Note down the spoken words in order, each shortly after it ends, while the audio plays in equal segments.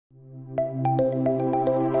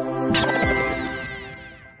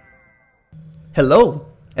Hello,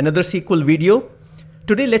 another SQL video.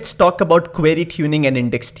 Today let's talk about query tuning and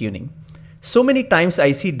index tuning. So many times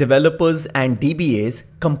I see developers and DBAs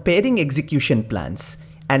comparing execution plans,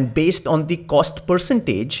 and based on the cost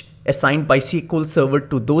percentage assigned by SQL Server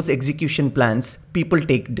to those execution plans, people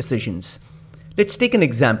take decisions. Let's take an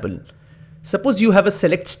example. Suppose you have a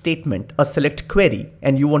select statement, a select query,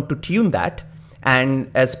 and you want to tune that. And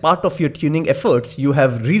as part of your tuning efforts, you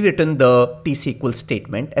have rewritten the T-SQL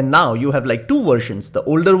statement. And now you have like two versions, the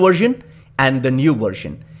older version and the new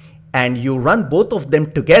version. And you run both of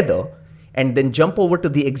them together and then jump over to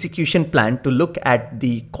the execution plan to look at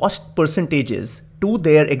the cost percentages to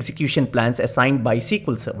their execution plans assigned by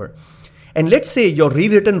SQL Server. And let's say your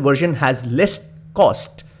rewritten version has less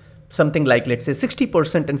cost, something like let's say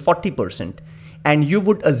 60% and 40%. And you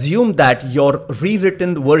would assume that your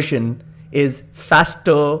rewritten version is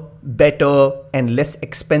faster, better, and less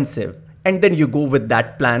expensive. And then you go with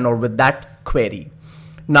that plan or with that query.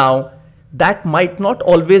 Now, that might not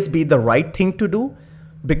always be the right thing to do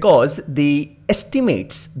because the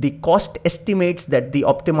estimates, the cost estimates that the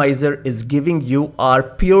optimizer is giving you are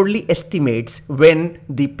purely estimates when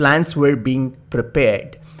the plans were being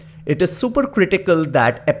prepared. It is super critical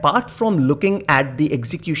that apart from looking at the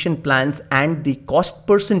execution plans and the cost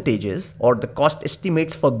percentages or the cost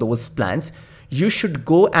estimates for those plans, you should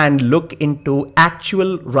go and look into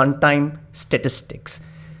actual runtime statistics.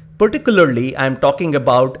 Particularly, I'm talking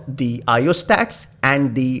about the IO stats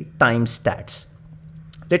and the time stats.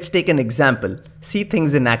 Let's take an example, see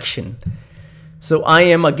things in action. So I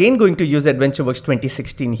am again going to use AdventureWorks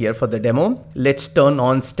 2016 here for the demo. Let's turn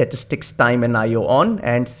on statistics, time, and IO on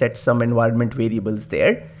and set some environment variables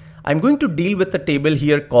there. I'm going to deal with a table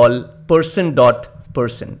here called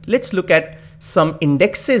person.person. Let's look at some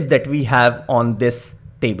indexes that we have on this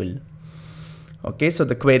table. Okay, so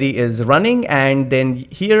the query is running and then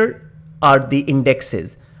here are the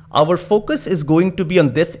indexes. Our focus is going to be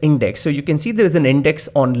on this index. So you can see there is an index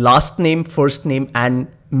on last name, first name, and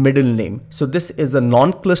middle name. So this is a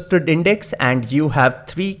non-clustered index and you have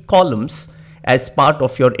 3 columns as part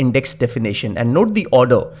of your index definition. And note the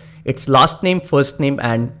order. It's last name, first name,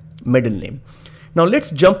 and middle name. Now let's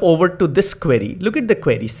jump over to this query. Look at the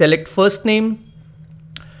query. Select first name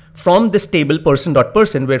from this table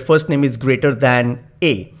person.person where first name is greater than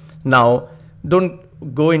A. Now don't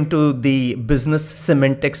go into the business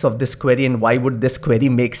semantics of this query and why would this query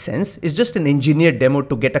make sense. It's just an engineer demo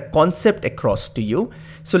to get a concept across to you.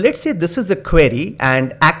 So let's say this is a query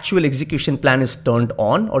and actual execution plan is turned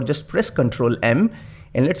on, or just press Ctrl M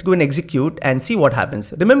and let's go and execute and see what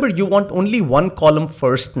happens. Remember, you want only one column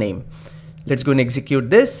first name. Let's go and execute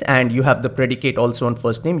this and you have the predicate also on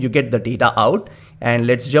first name. You get the data out and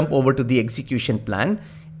let's jump over to the execution plan.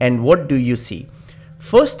 And what do you see?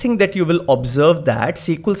 First thing that you will observe that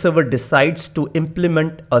SQL Server decides to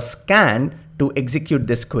implement a scan to execute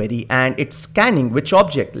this query, and it's scanning which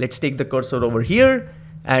object? Let's take the cursor over here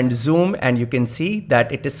and zoom, and you can see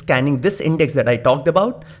that it is scanning this index that I talked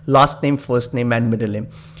about, last name, first name, and middle name.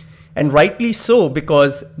 And rightly so,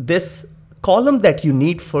 because this column that you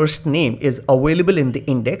need, first name, is available in the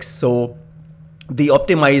index. So the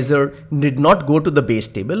optimizer did not go to the base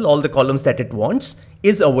table. All the columns that it wants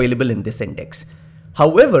is available in this index.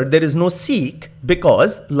 However, there is no seek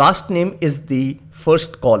because last name is the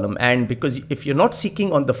first column, and because if you're not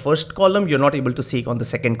seeking on the first column, you're not able to seek on the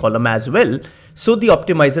second column as well. So the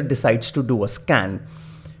optimizer decides to do a scan.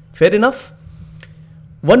 Fair enough.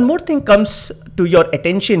 One more thing comes to your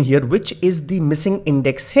attention here, which is the missing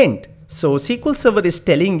index hint. So SQL Server is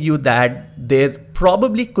telling you that there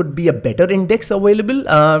probably could be a better index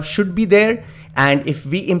available, should be there. And if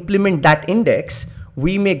we implement that index,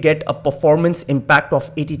 we may get a performance impact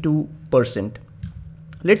of 82%.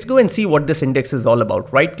 Let's go and see what this index is all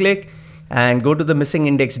about. Right click and go to the missing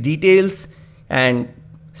index details, and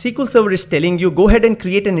SQL Server is telling you go ahead and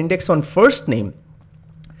create an index on first name.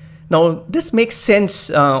 Now this makes sense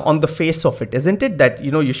on the face of it, isn't it? That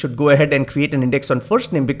you should go ahead and create an index on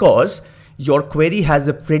first name because your query has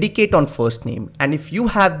a predicate on first name. And if you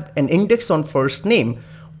have an index on first name,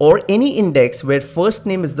 or any index where first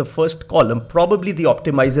name is the first column, probably the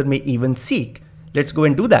optimizer may even seek. Let's go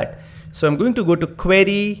and do that. So I'm going to go to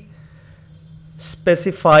query,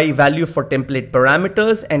 specify value for template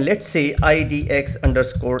parameters, and let's say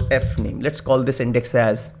idx_f name. Let's call this index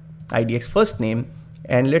as idx first name,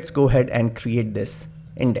 and let's go ahead and create this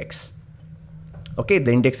index. Okay,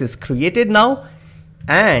 the index is created now,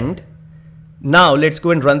 and now let's go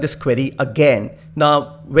and run this query again.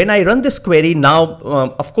 Now, when I run this query now,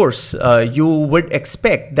 of course, you would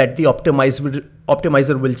expect that the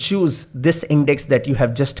optimizer will choose this index that you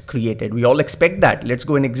have just created. We all expect that. Let's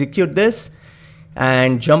go and execute this.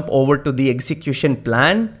 and jump over to the execution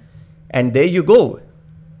plan. And there you go.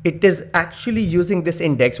 It is actually using this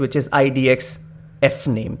index, which is IDX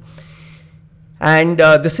fname. And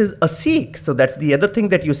this is a seek. So that's the other thing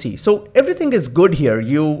that you see. So everything is good here.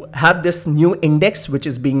 You have this new index, which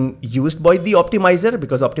is being used by the optimizer,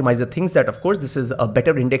 because optimizer thinks that, of course, this is a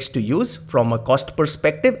better index to use from a cost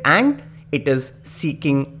perspective, and it is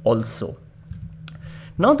seeking also.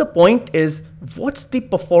 Now the point is, what's the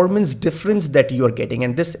performance difference that you are getting?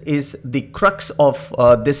 And this is the crux of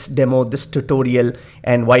this demo, this tutorial,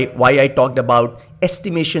 and why I talked about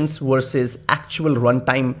estimations versus actual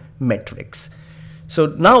runtime metrics. So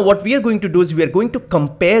now what we are going to do is we are going to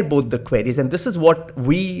compare both the queries, and this is what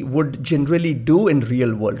we would generally do in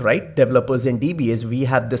real world, right? Developers and DBAs, we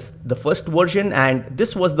have the first version, and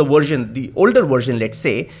this was the version, the older version, let's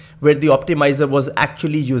say, where the optimizer was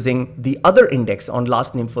actually using the other index on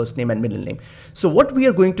last name, first name, and middle name. So what we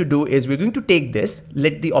are going to do is we're going to take this,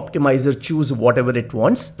 let the optimizer choose whatever it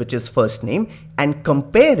wants, which is first name, and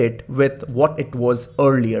compare it with what it was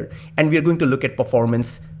earlier. And we are going to look at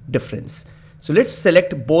performance difference. So let's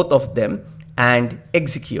select both of them and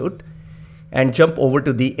execute and jump over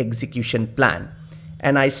to the execution plan.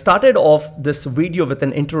 And I started off this video with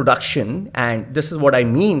an introduction, and this is what I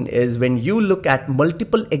mean is when you look at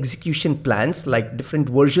multiple execution plans, like different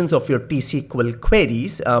versions of your T-SQL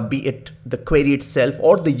queries, be it the query itself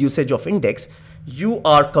or the usage of index, you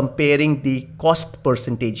are comparing the cost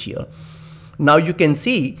percentage here. Now you can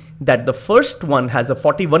see that the first one has a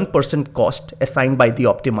 41% cost assigned by the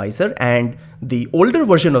optimizer, and the older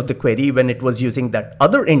version of the query, when it was using that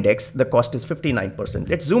other index, the cost is 59%.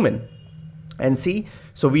 Let's zoom in and see.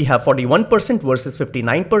 So we have 41% versus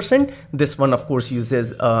 59%. This one, of course,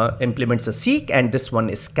 uses implements a seek, and this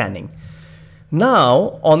one is scanning.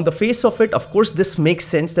 Now, on the face of it, of course, this makes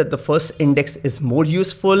sense that the first index is more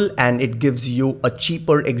useful and it gives you a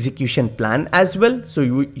cheaper execution plan as well. So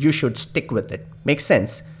you should stick with it. Makes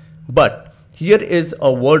sense. But here is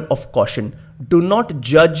a word of caution. Do not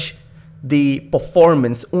judge the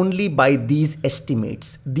performance only by these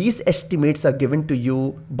estimates. These estimates are given to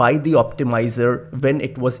you by the optimizer when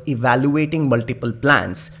it was evaluating multiple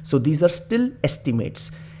plans. So these are still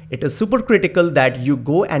estimates. It is super critical that you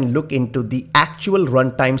go and look into the actual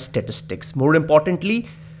runtime statistics. More importantly,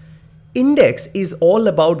 index is all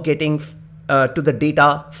about getting to the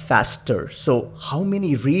data faster. So how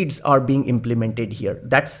many reads are being implemented here?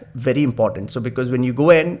 That's very important. So because when you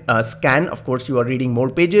go and scan, of course, you are reading more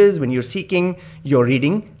pages. When you're seeking, you're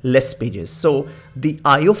reading less pages. So the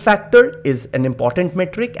IO factor is an important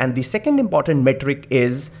metric. And the second important metric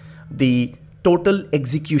is the total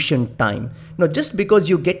execution time. Now, just because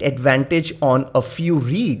you get advantage on a few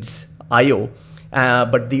reads, IO,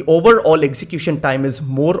 but the overall execution time is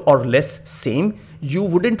more or less same, you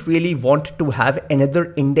wouldn't really want to have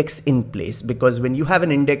another index in place, because when you have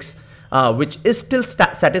an index which is still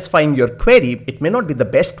satisfying your query, it may not be the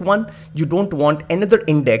best one. You don't want another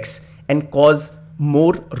index and cause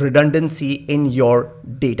more redundancy in your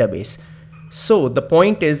database. So the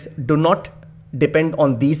point is, do not depend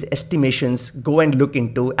on these estimations. Go and look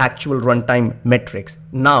into actual runtime metrics.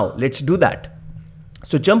 Now let's do that.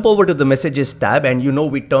 So jump over to the messages tab, and you know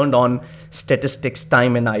we turned on statistics,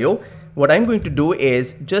 time, and IO. What I'm going to do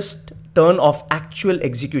is just turn off actual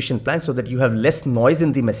execution plan so that you have less noise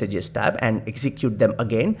in the messages tab, and execute them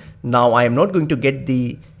again. Now I am not going to get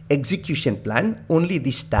the execution plan, only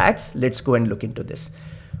the stats. Let's go and look into this.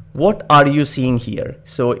 What are you seeing here?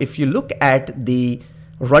 So if you look at the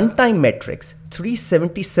runtime metrics,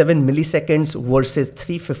 377 milliseconds versus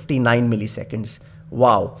 359 milliseconds.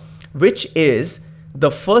 Wow. Which is,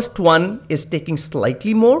 the first one is taking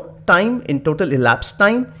slightly more time in total elapsed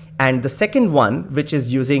time, and the second one, which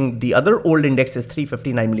is using the other old index, is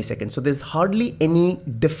 359 milliseconds. So there's hardly any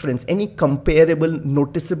difference, any comparable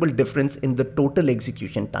noticeable difference in the total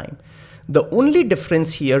execution time. The only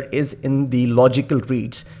difference here is in the logical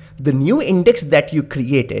reads. The new index that you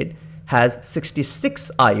created has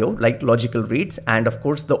 66 IO, like logical reads, and of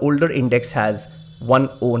course the older index has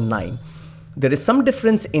 109. There is some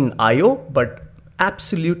difference in IO, but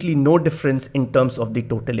absolutely no difference in terms of the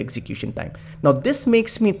total execution time. Now this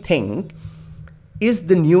makes me think, is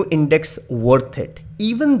the new index worth it?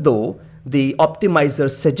 Even though the optimizer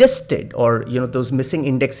suggested, or those missing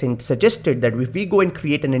index suggested that if we go and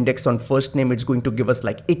create an index on first name, it's going to give us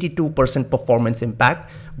like 82% performance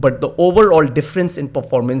impact, but the overall difference in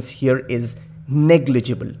performance here is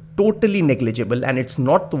negligible, totally negligible, and it's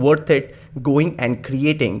not worth it going and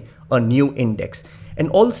creating a new index. And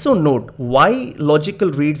also note why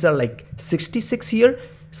logical reads are like 66 here,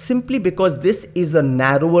 simply because this is a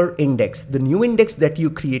narrower index. The new index that you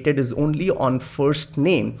created is only on first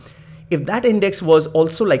name. If that index was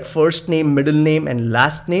also like first name, middle name, and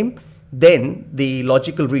last name, then the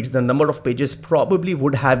logical reads, the number of pages probably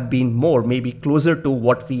would have been more, maybe closer to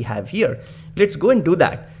what we have here. Let's go and do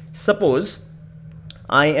that. Suppose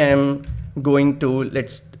I am going to,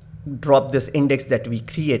 let's drop this index that we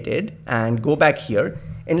created and go back here,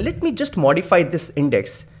 and let me just modify this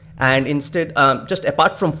index. And instead, just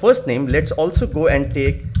apart from first name, let's also go and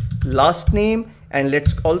take last name, and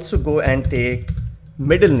let's also go and take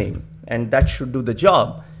middle name, and that should do the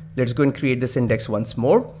job. Let's go and create this index once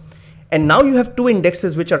more. And now you have two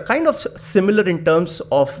indexes which are kind of similar in terms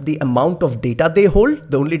of the amount of data they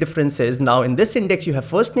hold. The only difference is now in this index you have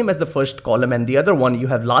first name as the first column, and the other one you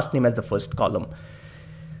have last name as the first column.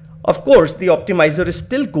 Of course, the optimizer is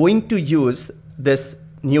still going to use this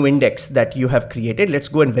new index that you have created. Let's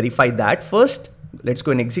go and verify that first. Let's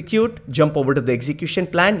go and execute, jump over to the execution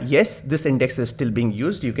plan. Yes, this index is still being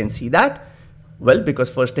used. You can see that. Well,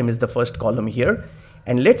 because first name is the first column here.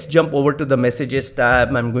 And let's jump over to the messages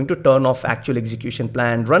tab. I'm going to turn off actual execution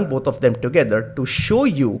plan, run both of them together to show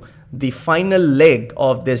you the final leg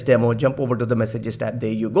of this demo. Jump over to the messages tab.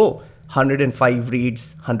 There you go. 105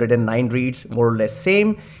 reads, 109 reads, more or less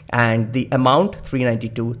same. And the amount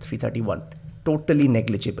 392, 331, totally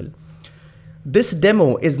negligible. This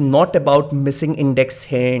demo is not about missing index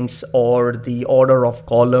hints or the order of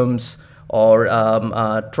columns or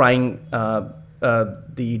trying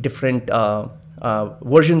the different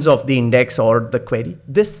versions of the index or the query.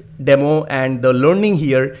 This demo and the learning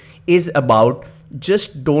here is about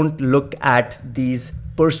just don't look at these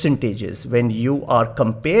percentages when you are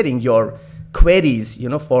comparing your queries,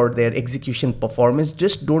 for their execution performance.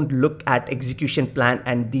 Just don't look at execution plan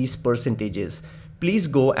and these percentages. Please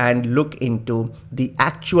go and look into the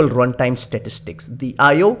actual runtime statistics, the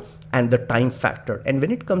IO and the time factor. And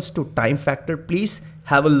when it comes to time factor, please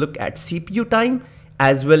have a look at CPU time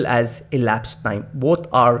as well as elapsed time. Both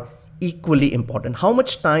are equally important. How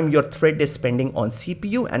much time your thread is spending on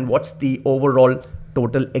CPU and what's the overall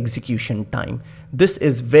total execution time. This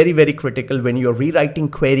is very, very critical when you're rewriting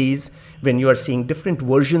queries, when you are seeing different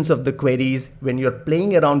versions of the queries, when you're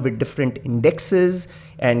playing around with different indexes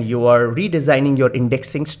and you are redesigning your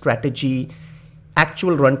indexing strategy.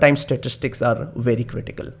 Actual runtime statistics are very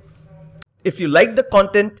critical. If you like the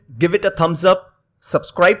content, give it a thumbs up.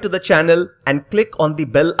 Subscribe to the channel and click on the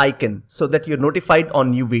bell icon so that you're notified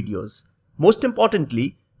on new videos. Most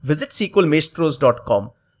importantly, visit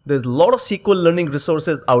SQLmaestros.com. There's a lot of SQL learning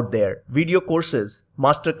resources out there: video courses,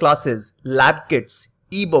 master classes, lab kits,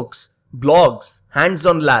 ebooks, blogs,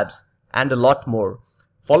 hands-on labs, and a lot more.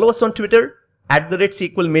 Follow us on Twitter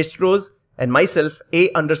 @SQLmaestros and myself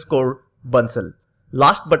 _Bansal.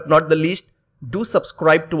 Last but not the least, do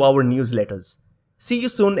subscribe to our newsletters. See you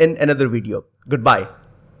soon in another video. Goodbye.